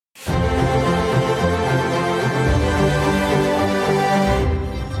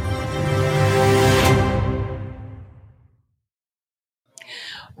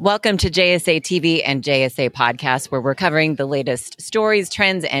Welcome to JSA TV and JSA Podcast, where we're covering the latest stories,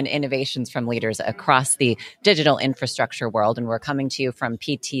 trends, and innovations from leaders across the digital infrastructure world. And we're coming to you from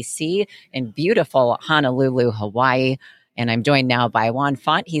PTC in beautiful Honolulu, Hawaii. And I'm joined now by Juan.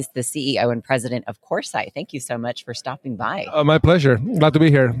 He's the CEO and president of CoreSite. Thank you so much for stopping by. My pleasure. Glad to be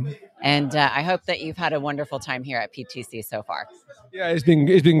here. And I hope that you've had a wonderful time here at PTC so far. Yeah, it's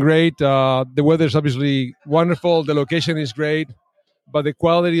been great. The weather's obviously wonderful. The location is great. But the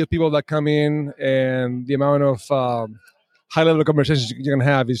quality of people that come in and the amount of high-level conversations you're going to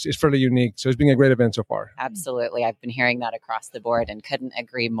have is fairly unique. So it's been a great event so far. Absolutely. I've been hearing that across the board and couldn't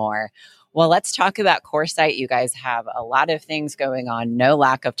agree more. Well, let's talk about CoreSite. You guys have a lot of things going on. No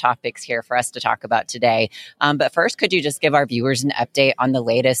lack of topics here for us to talk about today. But first, could you just give our viewers an update on the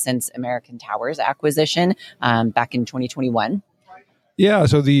latest since American Tower's acquisition back in 2021? Yeah,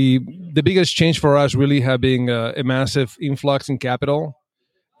 so the biggest change for us really have been a massive influx in capital,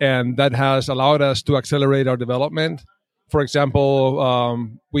 and that has allowed us to accelerate our development. For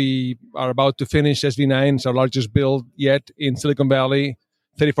example, we are about to finish SV9, it's our largest build yet in Silicon Valley,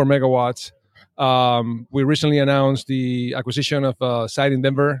 34 megawatts. We recently announced the acquisition of a site in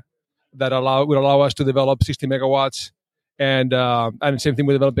Denver that would allow us to develop 60 megawatts, and the same thing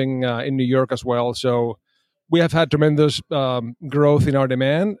we're developing in New York as well. So we have had tremendous growth in our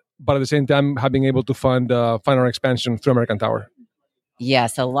demand, but at the same time, have been able to fund our expansion through American Tower.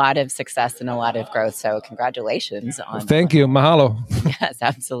 Yes, a lot of success and a lot of growth. So congratulations on. Thank you. Mahalo. Yes,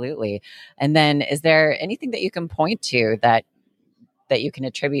 absolutely. And then is there anything that you can point to that you can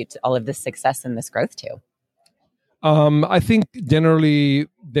attribute all of this success and this growth to? I think generally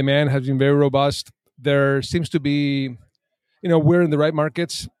demand has been very robust. There seems to be, we're in the right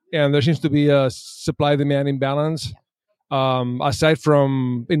markets. And there seems to be a supply-demand imbalance. Aside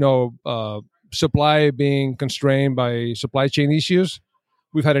from, supply being constrained by supply chain issues,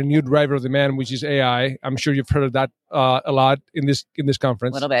 we've had a new driver of demand, which is AI. I'm sure you've heard of that a lot in this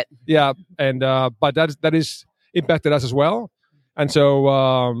conference. A little bit. Yeah, and but that is impacted us as well. And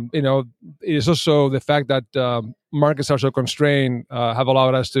so, it is also the fact that markets are so constrained have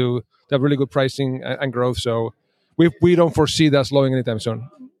allowed us to have really good pricing and growth. So we don't foresee that slowing anytime soon.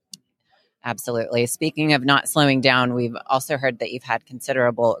 Absolutely. Speaking of not slowing down, we've also heard that you've had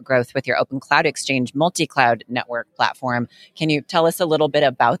considerable growth with your Open Cloud Exchange multi-cloud network platform. Can you tell us a little bit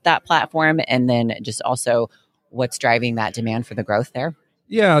about that platform and then just also what's driving that demand for the growth there?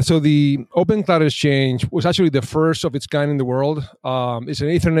 Yeah, so the Open Cloud Exchange was actually the first of its kind in the world. It's an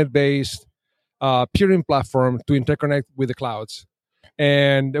Ethernet-based peering platform to interconnect with the clouds.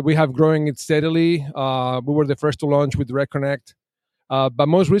 And we have growing it steadily. We were the first to launch with Direct Connect. But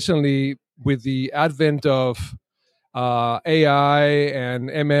most recently, with the advent of AI and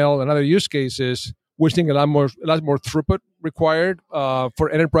ML and other use cases, we're seeing a lot more throughput required for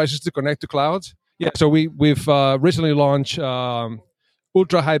enterprises to connect to clouds. Yeah, so we've recently launched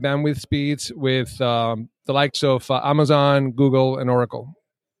ultra high bandwidth speeds with the likes of Amazon, Google, and Oracle.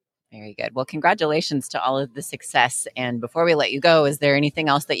 Very good. Well, congratulations to all of the success. And before we let you go, is there anything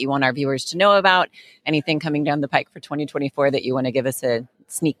else that you want our viewers to know about? Anything coming down the pike for 2024 that you want to give us a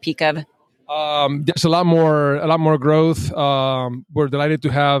sneak peek of? There's a lot more growth. We're delighted to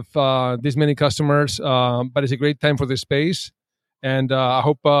have this many customers, but it's a great time for this space. And I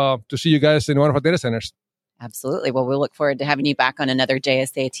hope to see you guys in one of our data centers. Absolutely. Well, we'll look forward to having you back on another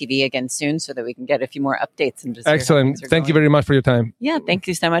JSA TV again soon so that we can get a few more updates. And just excellent. Thank you very much for your time. Yeah, thank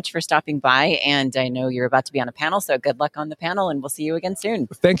you so much for stopping by. And I know you're about to be on a panel, so good luck on the panel, and we'll see you again soon.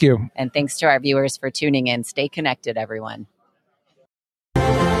 Thank you. And thanks to our viewers for tuning in. Stay connected, everyone.